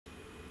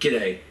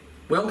G'day,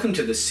 welcome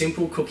to the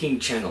Simple Cooking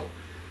channel.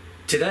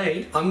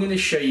 Today I'm going to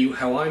show you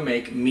how I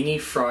make mini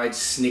fried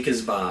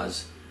Snickers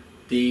bars.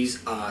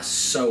 These are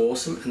so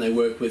awesome and they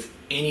work with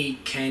any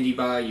candy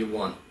bar you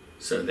want.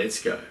 So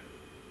let's go.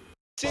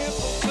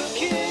 Simple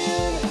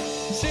cooking,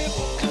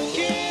 simple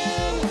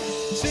cooking,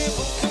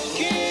 simple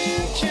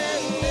cooking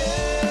channel.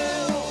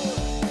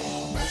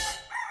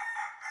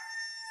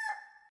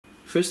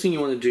 First thing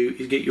you want to do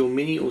is get your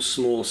mini or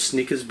small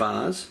Snickers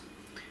bars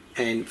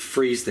and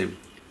freeze them.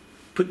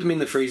 Put them in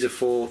the freezer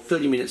for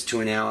 30 minutes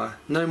to an hour,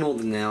 no more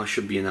than an hour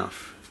should be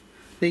enough.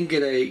 Then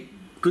get a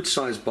good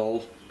sized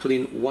bowl, put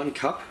in 1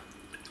 cup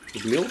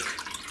of milk,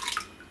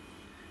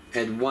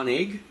 add 1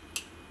 egg,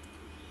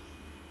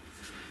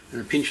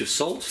 and a pinch of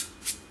salt.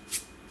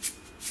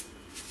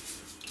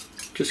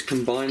 Just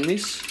combine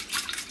this.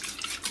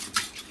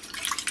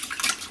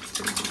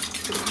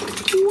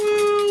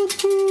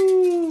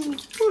 Whirlpool!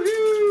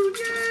 Woohoo!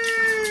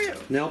 Yeah!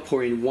 Now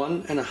pour in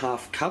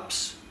 1.5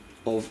 cups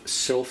of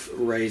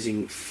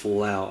self-raising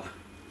flour.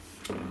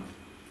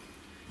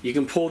 You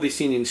can pour this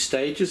in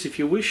stages if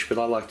you wish, but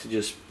I like to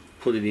just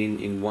put it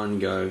in one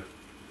go.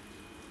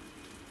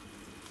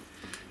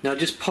 Now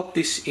just pop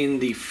this in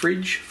the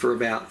fridge for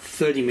about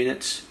 30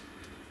 minutes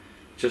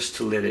just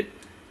to let it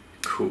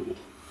cool.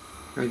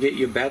 Now get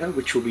your batter,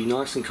 which will be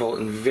nice and cold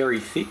and very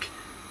thick.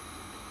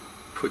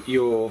 Put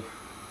your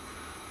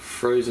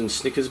frozen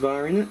Snickers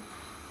bar in it.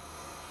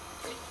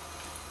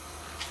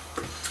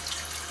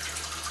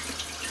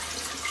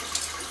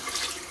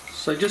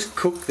 So just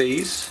cook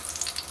these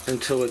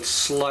until it's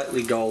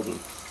slightly golden.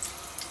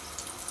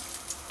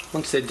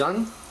 Once they're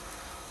done,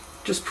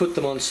 just put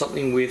them on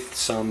something with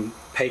some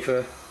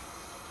paper,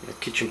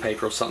 kitchen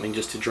paper or something,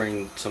 just to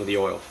drain some of the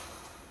oil.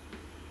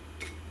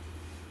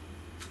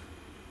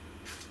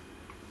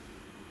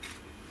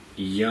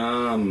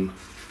 Yum!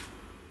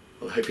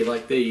 Well, I hope you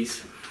like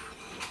these.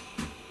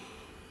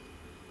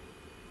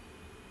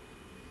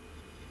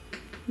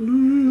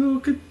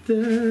 Look at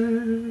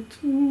that!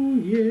 Oh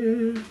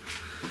yeah!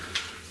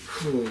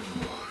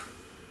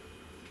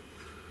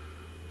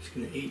 Just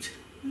gonna eat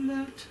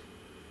that.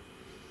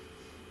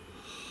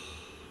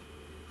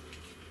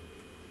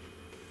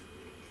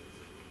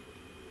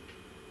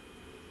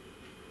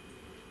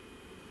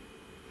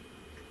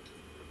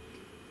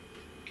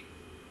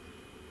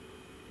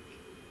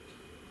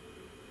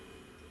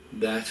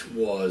 That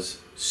was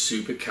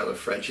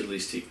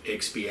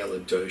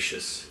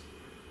supercalifragilisticexpialidocious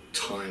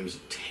times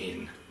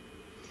 10.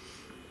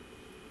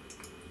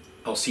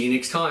 I'll see you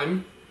next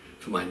time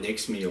for my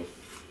next meal.